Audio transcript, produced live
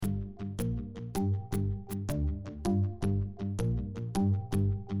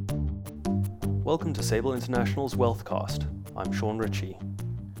Welcome to Sable International's Wealthcast. I'm Sean Ritchie.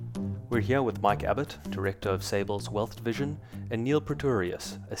 We're here with Mike Abbott, Director of Sable's Wealth Division, and Neil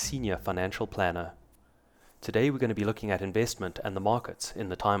Pretorius, a Senior Financial Planner. Today we're going to be looking at investment and the markets in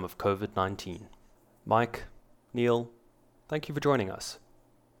the time of COVID-19. Mike, Neil, thank you for joining us.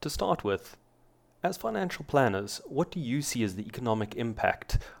 To start with, as financial planners, what do you see as the economic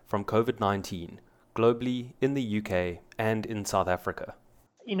impact from COVID-19 globally, in the UK, and in South Africa?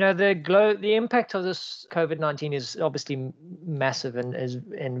 You know, the impact of this COVID-19 is obviously massive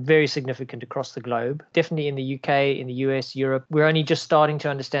and very significant across the globe. Definitely in the UK, in the US, Europe. We're only just starting to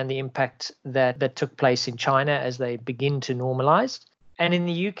understand the impact that took place in China as they begin to normalize. And in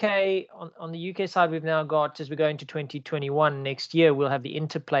the UK, on the UK side, we've now got, as we go into 2021 next year, we'll have the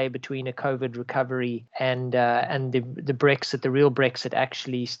interplay between a COVID recovery and the Brexit, the real Brexit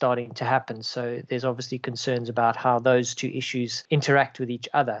actually starting to happen. So there's obviously concerns about how those two issues interact with each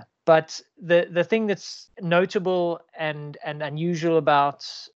other. But the thing that's notable and unusual about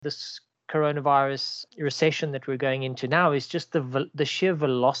this coronavirus recession that we're going into now is just the sheer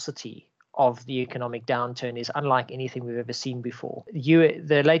velocity of the economic downturn is unlike anything we've ever seen before.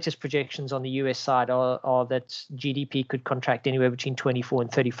 The latest projections on the US side are that GDP could contract anywhere between 24 and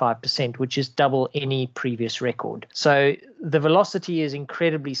 35%, which is double any previous record. So the velocity is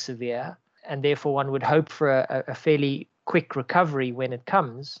incredibly severe, and therefore one would hope for a fairly quick recovery when it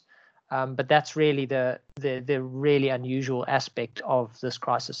comes. But that's really the really unusual aspect of this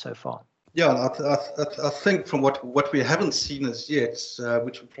crisis so far. Yeah, I think from what we haven't seen as yet,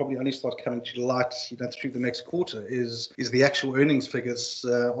 which will probably only start coming to light, through the next quarter, is the actual earnings figures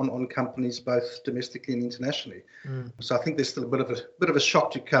on companies both domestically and internationally. So I think there's still a bit of a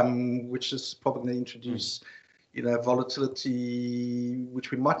shock to come, which is probably going to introduce, volatility,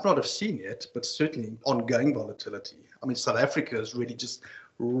 which we might not have seen yet, but certainly ongoing volatility. I mean, South Africa is really just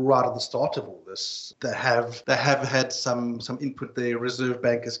right at the start of all this. They have had some input there. Reserve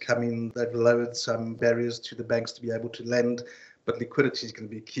Bank has come in. They've lowered some barriers to the banks to be able to lend, but liquidity is going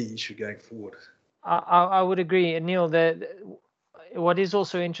to be a key issue going forward. I would agree, Neil. What is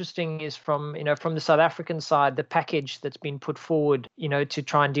also interesting is from the South African side, the package that's been put forward, to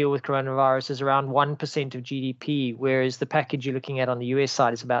try and deal with coronavirus is around 1% of GDP, whereas the package you're looking at on the US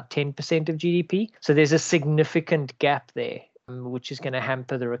side is about 10% of GDP. So there's a significant gap there, which is going to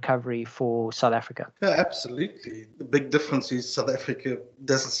hamper the recovery for South Africa. Yeah, absolutely. The big difference is South Africa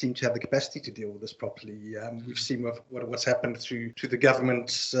doesn't seem to have the capacity to deal with this properly. We've seen what's happened to the government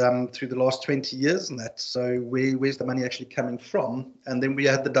through the last 20 years and that. So where's the money actually coming from? And then we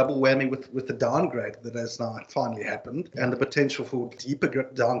had the double whammy with the downgrade that has now finally happened, and the potential for deeper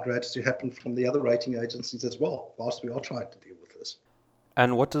downgrades to happen from the other rating agencies as well, whilst we are trying to deal with this.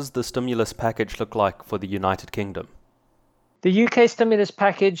 And what does the stimulus package look like for the United Kingdom? The UK stimulus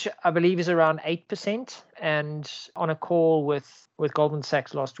package, I believe, is around 8%. And on a call with Goldman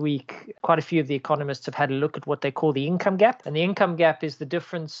Sachs last week, quite a few of the economists have had a look at what they call the income gap. And the income gap is the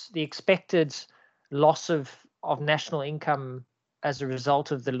difference, the expected loss of national income as a result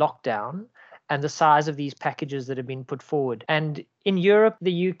of the lockdown and the size of these packages that have been put forward. And in Europe,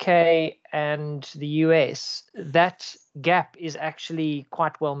 the UK, and the US, that gap is actually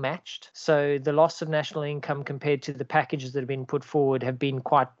quite well matched. So the loss of national income compared to the packages that have been put forward have been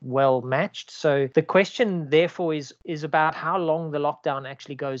quite well matched. So the question, therefore, is about how long the lockdown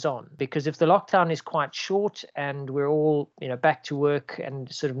actually goes on. Because if the lockdown is quite short and we're all back to work and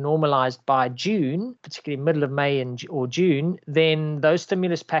sort of normalized by June, particularly middle of May or June, then those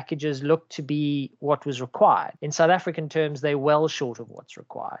stimulus packages look to be what was required. In South African terms, they're well short of what's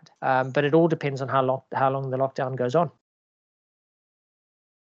required. But it all depends on how long the lockdown goes on.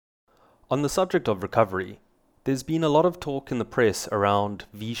 On the subject of recovery, there's been a lot of talk in the press around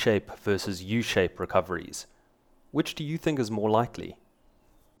V-shape versus U-shape recoveries. Which do you think is more likely?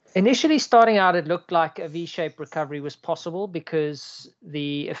 Initially starting out, it looked like a V-shaped recovery was possible because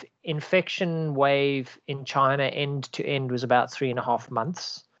the infection wave in China end to end was about 3.5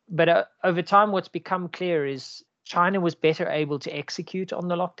 months. But over time, what's become clear is China was better able to execute on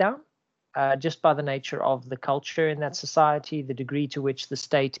the lockdown. Just by the nature of the culture in that society, the degree to which the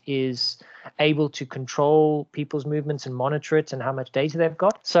state is able to control people's movements and monitor it and how much data they've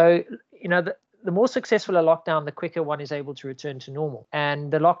got. So, the more successful a lockdown, the quicker one is able to return to normal.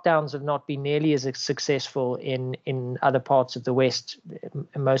 And the lockdowns have not been nearly as successful in other parts of the West,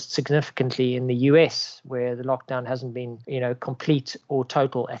 most significantly in the US, where the lockdown hasn't been, complete or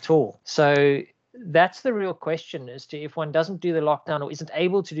total at all. So that's the real question, as to if one doesn't do the lockdown or isn't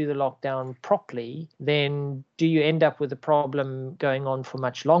able to do the lockdown properly, then do you end up with a problem going on for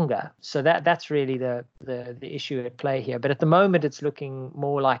much longer? So that's really the issue at play here. But at the moment, it's looking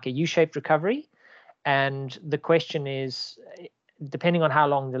more like a U-shaped recovery. And the question is, depending on how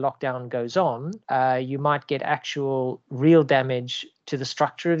long the lockdown goes on, you might get actual real damage to the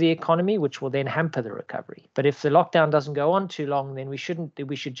structure of the economy, which will then hamper the recovery. But if the lockdown doesn't go on too long, then we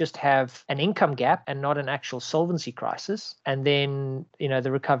should just have an income gap and not an actual solvency crisis. And then,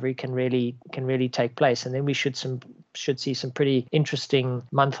 the recovery can really take place. And then we should see some pretty interesting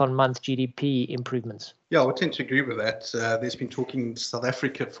month-on-month GDP improvements. Yeah, I would tend to agree with that. There's been talking in South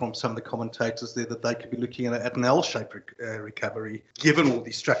Africa from some of the commentators there that they could be looking at an L-shaped recovery, given all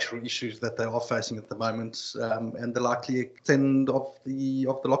the structural issues that they are facing at the moment, and the likely extent of the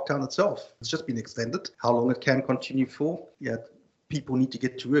lockdown itself. It's just been extended. How long it can continue for? Yeah, people need to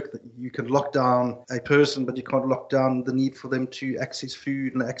get to work. You can lock down a person, but you can't lock down the need for them to access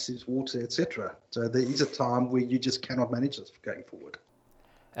food and access water, etc. So there is a time where you just cannot manage this going forward.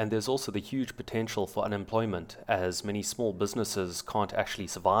 And there's also the huge potential for unemployment, as many small businesses can't actually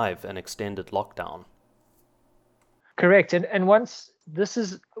survive an extended lockdown. Correct. And once, this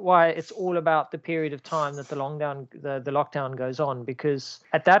is why it's all about the period of time that the lockdown goes on, because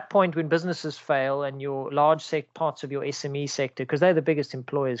at that point when businesses fail and your large parts of your SME sector, because they're the biggest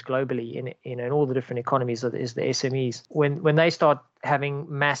employers globally in all the different economies, is the SMEs, when they start having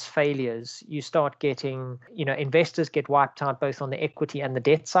mass failures, you start getting, investors get wiped out both on the equity and the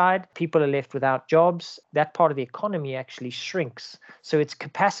debt side. People are left without jobs. That part of the economy actually shrinks. So its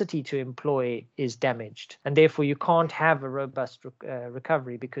capacity to employ is damaged. And therefore, you can't have a robust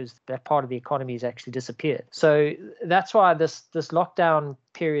recovery because that part of the economy has actually disappeared. So that's why this lockdown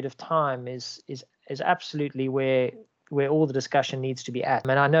period of time is absolutely where all the discussion needs to be at.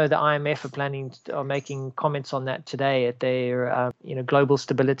 And I know the IMF are making comments on that today at their global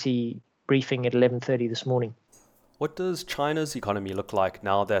stability briefing at 11:30 this morning. What does China's economy look like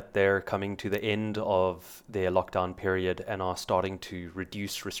now that they're coming to the end of their lockdown period and are starting to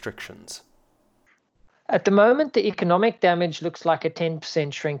reduce restrictions? At the moment, the economic damage looks like a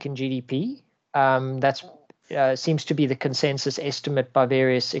 10% shrink in GDP. That's seems to be the consensus estimate by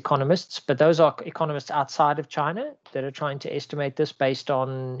various economists, but those are economists outside of China that are trying to estimate this based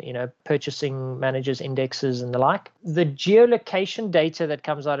on, purchasing managers' indexes and the like. The geolocation data that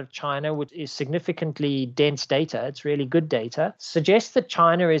comes out of China, which is significantly dense data, it's really good data, suggests that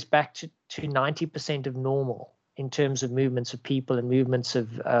China is back to 90% of normal in terms of movements of people and movements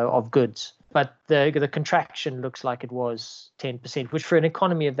of goods. But the contraction looks like it was 10%, which for an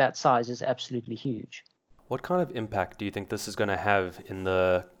economy of that size is absolutely huge. What kind of impact do you think this is going to have in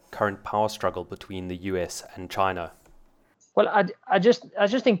the current power struggle between the US and China? Well, I just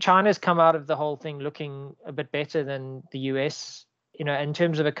think China's come out of the whole thing looking a bit better than the US, in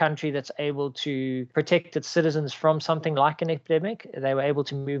terms of a country that's able to protect its citizens from something like an epidemic. They were able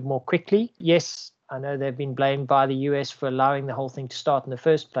to move more quickly. Yes, I know they've been blamed by the US for allowing the whole thing to start in the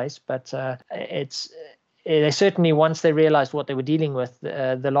first place, but they certainly, once they realized what they were dealing with,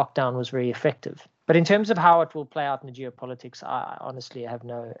 the lockdown was very effective. But in terms of how it will play out in the geopolitics, I honestly have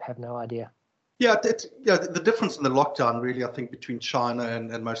no idea. Yeah, the difference in the lockdown, really, I think, between China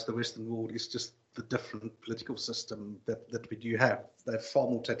and most of the Western world is just the different political system that we do have. They're far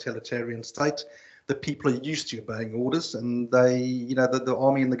more totalitarian state. The people are used to obeying orders, and the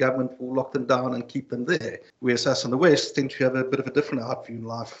army and the government will lock them down and keep them there. Whereas us in the West tend to have a bit of a different outview in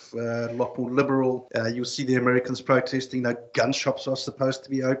life, a lot more liberal. You'll see the Americans protesting. Gun shops are supposed to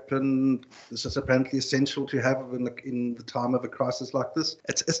be open. This is apparently essential to have in the time of a crisis like this.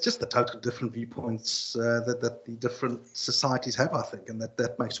 It's just the total different viewpoints that the different societies have, I think, and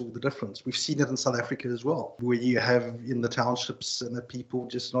that makes all the difference. We've seen it in South Africa as well, where you have in the townships and the people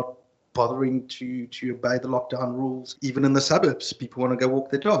just not bothering to obey the lockdown rules. Even in the suburbs, people want to go walk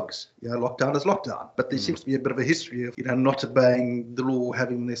their dogs. Lockdown is lockdown. But there seems to be a bit of a history of, not obeying the law,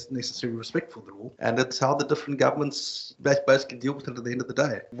 having this necessary respect for the law. And it's how the different governments basically deal with it at the end of the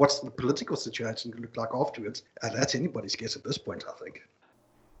day. What's the political situation going to look like afterwards? And that's anybody's guess at this point, I think.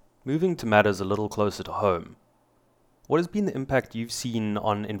 Moving to matters a little closer to home, what has been the impact you've seen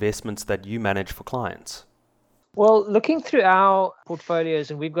on investments that you manage for clients? Well, looking through our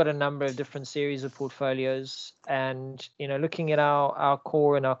portfolios, and we've got a number of different series of portfolios, and looking at our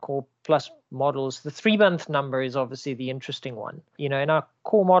core and our core plus models, the 3-month number is obviously the interesting one. In our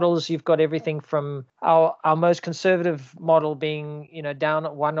core models, you've got everything from our most conservative model being, down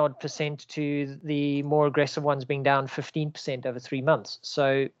at 1% to the more aggressive ones being down 15% over 3 months.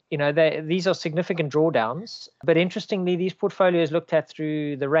 So, these are significant drawdowns. But interestingly, these portfolios looked at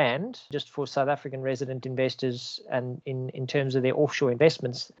through the Rand, just for South African resident investors, and in terms of their offshore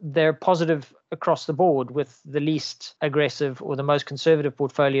investments, they're positive across the board, with the least aggressive or the most conservative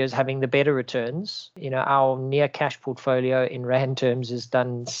portfolios having the better returns. Our near cash portfolio in Rand terms has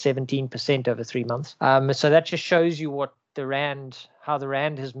done 17% over 3 months. So that just shows you how the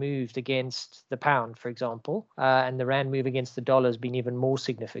Rand has moved against the pound, for example, and the Rand move against the dollar has been even more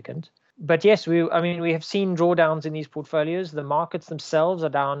significant. But yes, we have seen drawdowns in these portfolios. The markets themselves are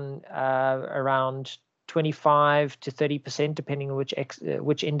down around 25 to 30%, depending on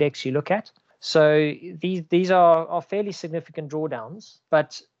which index you look at. So these are fairly significant drawdowns,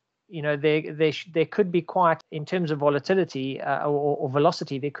 but there could be quite, in terms of volatility or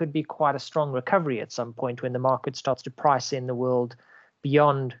velocity, there could be quite a strong recovery at some point when the market starts to price in the world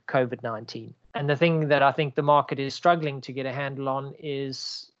beyond COVID-19. And the thing that I think the market is struggling to get a handle on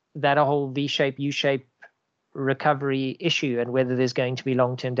is that a whole V-shape, U-shape recovery issue, and whether there's going to be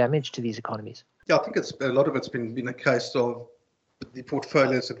long-term damage to these economies. Yeah, I think a lot of it's been a case of the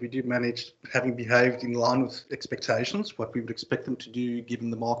portfolios that we do manage having behaved in line with expectations, what we would expect them to do given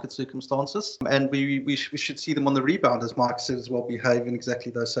the market circumstances. And we should see them on the rebound, as Mike said as well, behave in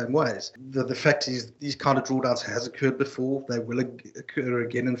exactly those same ways. The fact is, these kind of drawdowns has occurred before. They will occur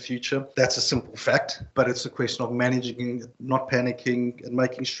again in the future. That's a simple fact, but it's a question of managing, not panicking, and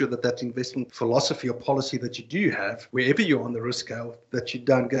making sure that investment philosophy or policy that you do have, wherever you're on the risk scale, that you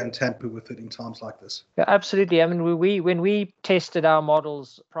don't go and tamper with it in times like this. Yeah, absolutely. I mean, when we tested our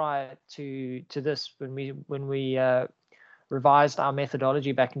models prior to this, when we revised our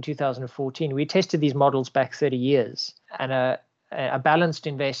methodology back in 2014, we tested these models back 30 years, and a balanced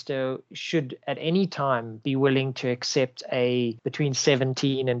investor should at any time be willing to accept a between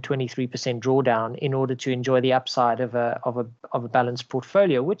 17 and 23% drawdown in order to enjoy the upside of a balanced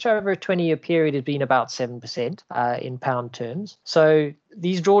portfolio, which over a 20-year period has been about 7% in pound terms. So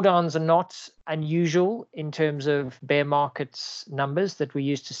these drawdowns are not unusual in terms of bear markets numbers that we're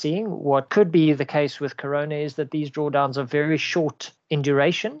used to seeing. What could be the case with Corona is that these drawdowns are very short in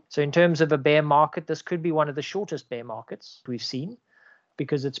duration. So in terms of a bear market, this could be one of the shortest bear markets we've seen,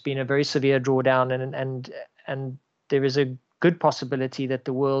 because it's been a very severe drawdown, and there is a good possibility that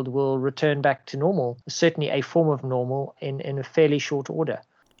the world will return back to normal, certainly a form of normal, in a fairly short order.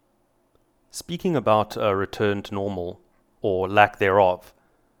 Speaking about a return to normal, or lack thereof,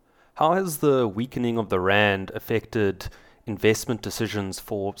 how has the weakening of the Rand affected investment decisions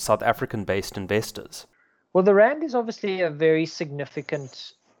for South African-based investors? Well, the Rand is obviously a very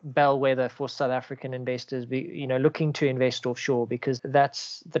significant bellwether for South African investors, looking to invest offshore, because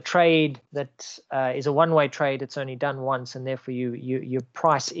that's the trade that is a one-way trade. It's only done once, and therefore you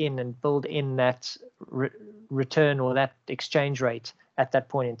price in and build in that return or that exchange rate at that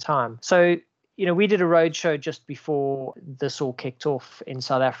point in time. So we did a roadshow just before this all kicked off in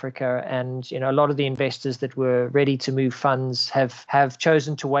South Africa, and a lot of the investors that were ready to move funds have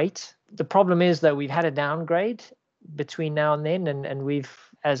chosen to wait. The problem is that we've had a downgrade between now and then, and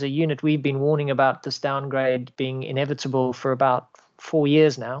as a unit, we've been warning about this downgrade being inevitable for about 4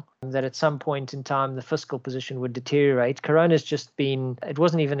 years now, that at some point in time the fiscal position would deteriorate. Corona's just been, it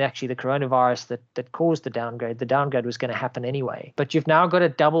wasn't even actually the coronavirus that caused the downgrade. The downgrade was going to happen anyway. But you've now got a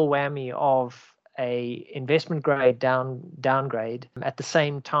double whammy of a investment grade downgrade at the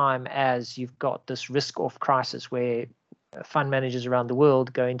same time as you've got this risk-off crisis where fund managers around the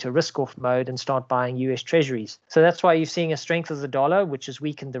world go into risk-off mode and start buying US treasuries. So that's why you're seeing a strength of the dollar, which has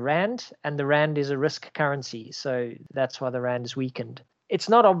weakened the Rand, and the Rand is a risk currency. So that's why the Rand is weakened. It's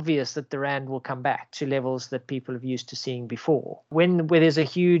not obvious that the Rand will come back to levels that people have used to seeing before. When there's a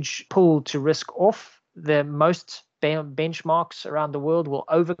huge pull to risk off, the most benchmarks around the world will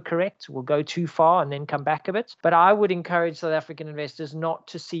overcorrect, will go too far and then come back a bit. But I would encourage South African investors not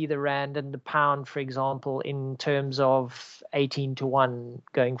to see the Rand and the pound, for example, in terms of 18-1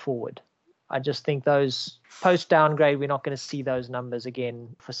 going forward. I just think those post-downgrade, we're not going to see those numbers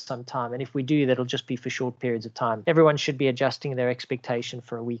again for some time. And if we do, that'll just be for short periods of time. Everyone should be adjusting their expectation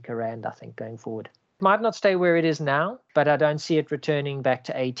for a weaker Rand, I think, going forward. It might not stay where it is now, but I don't see it returning back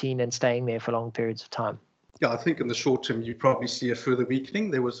to 18 and staying there for long periods of time. Yeah, I think in the short term, you probably see a further weakening.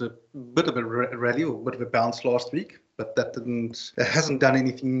 There was a bit of a rally or a bit of a bounce last week, but it hasn't done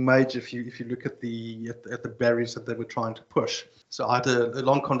anything major if you look at the barriers that they were trying to push. So I had a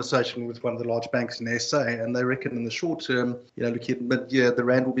long conversation with one of the large banks in SA, and they reckon in the short term, looking at mid-year, the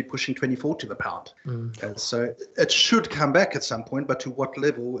rand will be pushing 24 to the pound. So it should come back at some point, but to what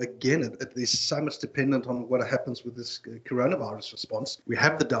level? Again, it is so much dependent on what happens with this coronavirus response. We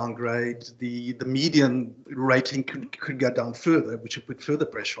have the downgrade, the median rating could go down further, which would put further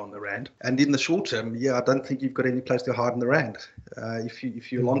pressure on the rand. And in the short term, I don't think you've got any place to hide in the rand.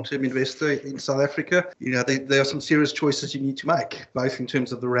 If you're a long-term investor in South Africa, there are some serious choices you need to make, both in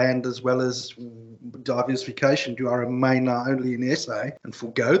terms of the rand as well as diversification. Do I remain now only in SA and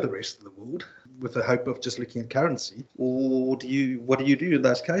forgo the rest of the world with the hope of just looking at currency, or what do you do in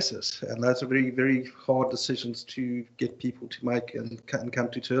those cases? And those are very, very hard decisions to get people to make and come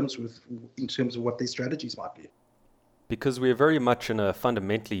to terms with in terms of what their strategies might be. Because we're very much in a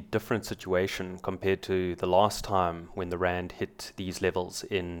fundamentally different situation compared to the last time when the rand hit these levels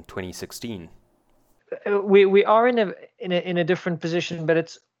in 2016. We are in a different position, but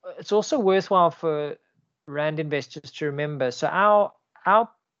it's also worthwhile for rand investors to remember. So our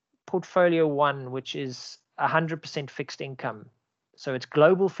portfolio one, which is 100% fixed income, so it's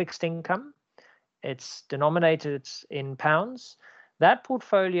global fixed income, it's denominated in pounds. That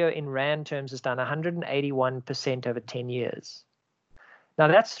portfolio in rand terms has done 181% over 10 years. Now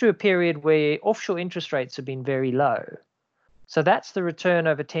that's through a period where offshore interest rates have been very low. So that's the return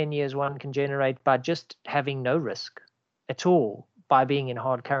over 10 years one can generate by just having no risk at all by being in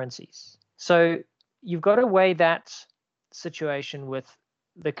hard currencies. So you've got to weigh that situation with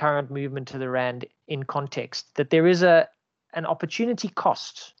the current movement to the rand in context, that there is an opportunity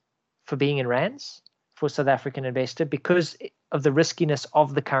cost for being in rands for South African investor because of the riskiness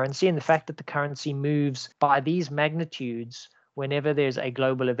of the currency and the fact that the currency moves by these magnitudes whenever there's a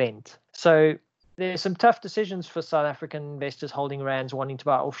global event. So there's some tough decisions for South African investors holding rands wanting to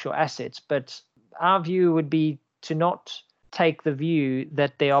buy offshore assets, but our view would be to not take the view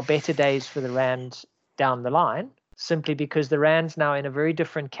that there are better days for the rand down the line, simply because the rand's now in a very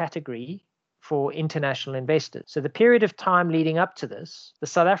different category for international investors. So the period of time leading up to this, the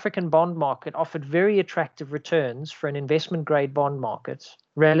South African bond market offered very attractive returns for an investment grade bond market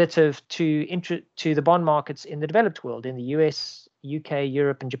relative to the bond markets in the developed world, in the US, UK,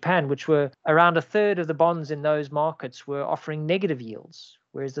 Europe, and Japan, which were around a third of the bonds in those markets were offering negative yields,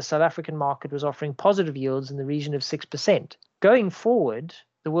 whereas the South African market was offering positive yields in the region of 6%. Going forward,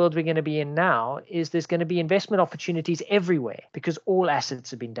 the world we're going to be in now is there's going to be investment opportunities everywhere because all assets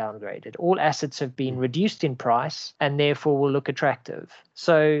have been downgraded. All assets have been reduced in price and therefore will look attractive.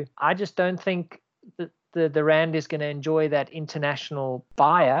 So I just don't think that the rand is going to enjoy that international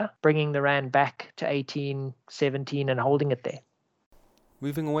buyer bringing the rand back to 18, 17 and holding it there.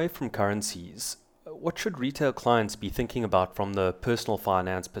 Moving away from currencies, what should retail clients be thinking about from the personal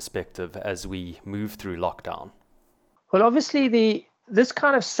finance perspective as we move through lockdown? Well, obviously this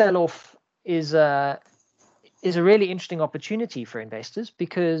kind of sell-off is a really interesting opportunity for investors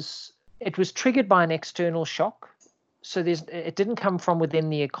because it was triggered by an external shock. So it didn't come from within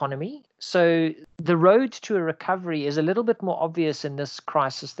the economy. So the road to a recovery is a little bit more obvious in this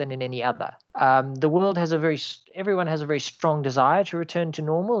crisis than in any other. The world everyone has a very strong desire to return to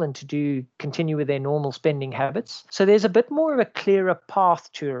normal and to continue with their normal spending habits. So there's a bit more of a clearer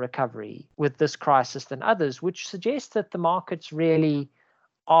path to a recovery with this crisis than others, which suggests that the markets really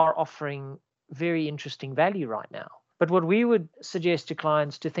are offering very interesting value right now. But what we would suggest to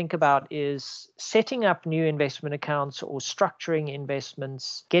clients to think about is setting up new investment accounts or structuring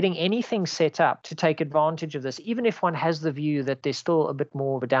investments, getting anything set up to take advantage of this, even if one has the view that there's still a bit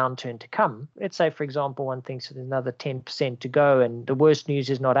more of a downturn to come. Let's say, for example, one thinks there's another 10% to go and the worst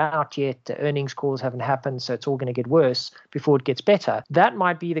news is not out yet, the earnings calls haven't happened, so it's all going to get worse before it gets better. That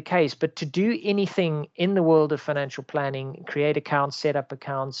might be the case, but to do anything in the world of financial planning, create accounts, set up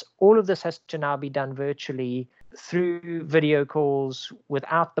accounts, all of this has to now be done virtually through video calls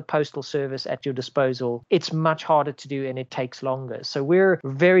without the postal service at your disposal. It's much harder to do and it takes longer. So we're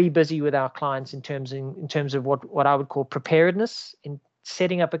very busy with our clients in terms of what I would call preparedness, in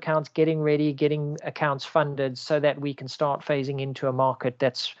setting up accounts, getting ready, getting accounts funded so that we can start phasing into a market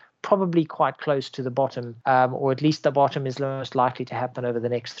that's probably quite close to the bottom, or at least the bottom is most likely to happen over the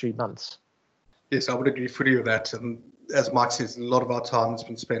next 3 months. Yes, I would agree fully with that. And as Mike says, a lot of our time has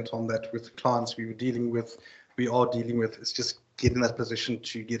been spent on that with clients we are dealing with. It's just get in that position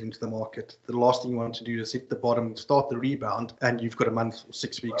to get into the market. The last thing you want to do is hit the bottom, start the rebound, and you've got a month or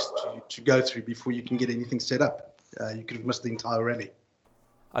 6 weeks to go through before you can get anything set up. You could have missed the entire rally.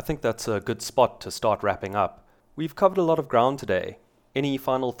 I think that's a good spot to start wrapping up. We've covered a lot of ground today. Any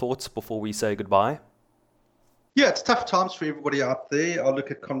final thoughts before we say goodbye? Yeah, it's tough times for everybody out there. I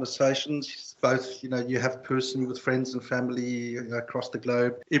look at conversations, both, you have personally with friends and family across the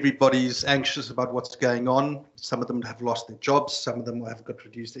globe. Everybody's anxious about what's going on. Some of them have lost their jobs. Some of them have got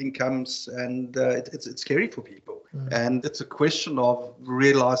reduced incomes, and it's scary for people. And it's a question of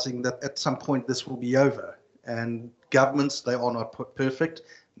realizing that at some point this will be over. And governments, they are not perfect.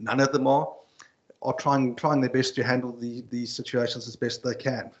 None of them are trying their best to handle these situations as best they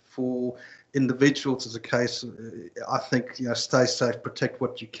can. For individuals as a case, I think, stay safe, protect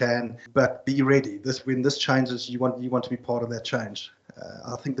what you can, but be ready. When this changes, you want to be part of that change.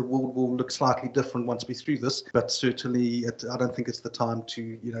 I think the world will look slightly different once we're through this, but certainly I don't think it's the time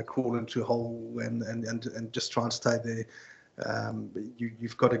to crawl into a hole and just try and stay there.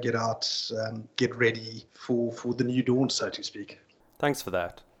 You've got to get out, get ready for the new dawn, so to speak. Thanks for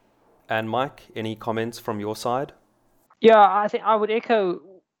that. And Mike, any comments from your side? Yeah, I think I would echo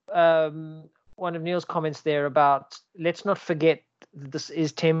one of Neil's comments there about let's not forget that this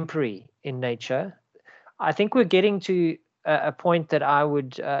is temporary in nature. I think we're getting to a point that I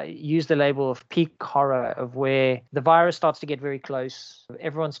would use the label of peak horror, of where the virus starts to get very close.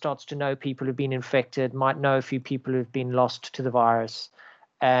 Everyone starts to know people who've been infected, might know a few people who've been lost to the virus.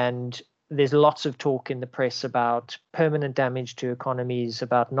 And there's lots of talk in the press about permanent damage to economies,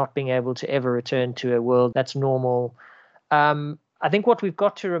 about not being able to ever return to a world that's normal. I think what we've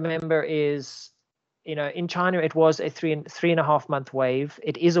got to remember is, in China, it was a 3.5 month wave.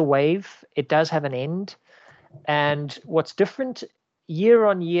 It is a wave. It does have an end. And what's different year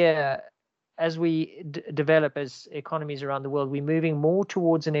on year, as we develop as economies around the world, we're moving more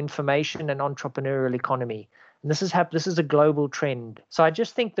towards an information and entrepreneurial economy. And this is a global trend. So I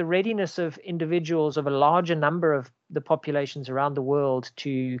just think the readiness of individuals, of a larger number of the populations around the world,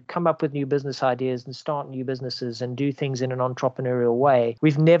 to come up with new business ideas and start new businesses and do things in an entrepreneurial way.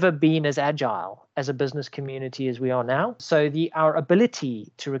 We've never been as agile as a business community as we are now. So our ability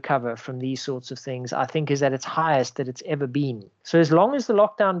to recover from these sorts of things, I think, is at its highest that it's ever been. So as long as the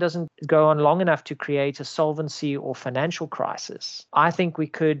lockdown doesn't go on long enough to create a solvency or financial crisis, I think we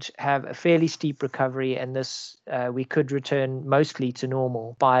could have a fairly steep recovery, and we could return mostly to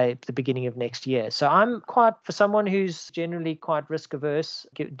normal by the beginning of next year. So for someone who's generally quite risk averse,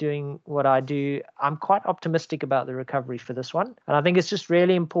 doing what I do, I'm quite optimistic about the recovery for this one. And I think it's just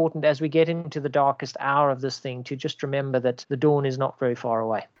really important as we get into the darkest hour of this thing to just remember that the dawn is not very far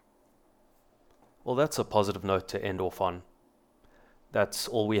away. Well, that's a positive note to end off on. That's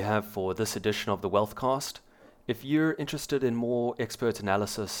all we have for this edition of the Wealthcast. If you're interested in more expert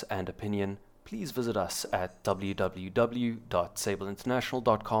analysis and opinion, please visit us at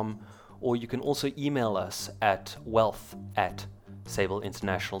www.sableinternational.com, or you can also email us at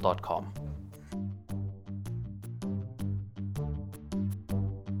wealth@sableinternational.com.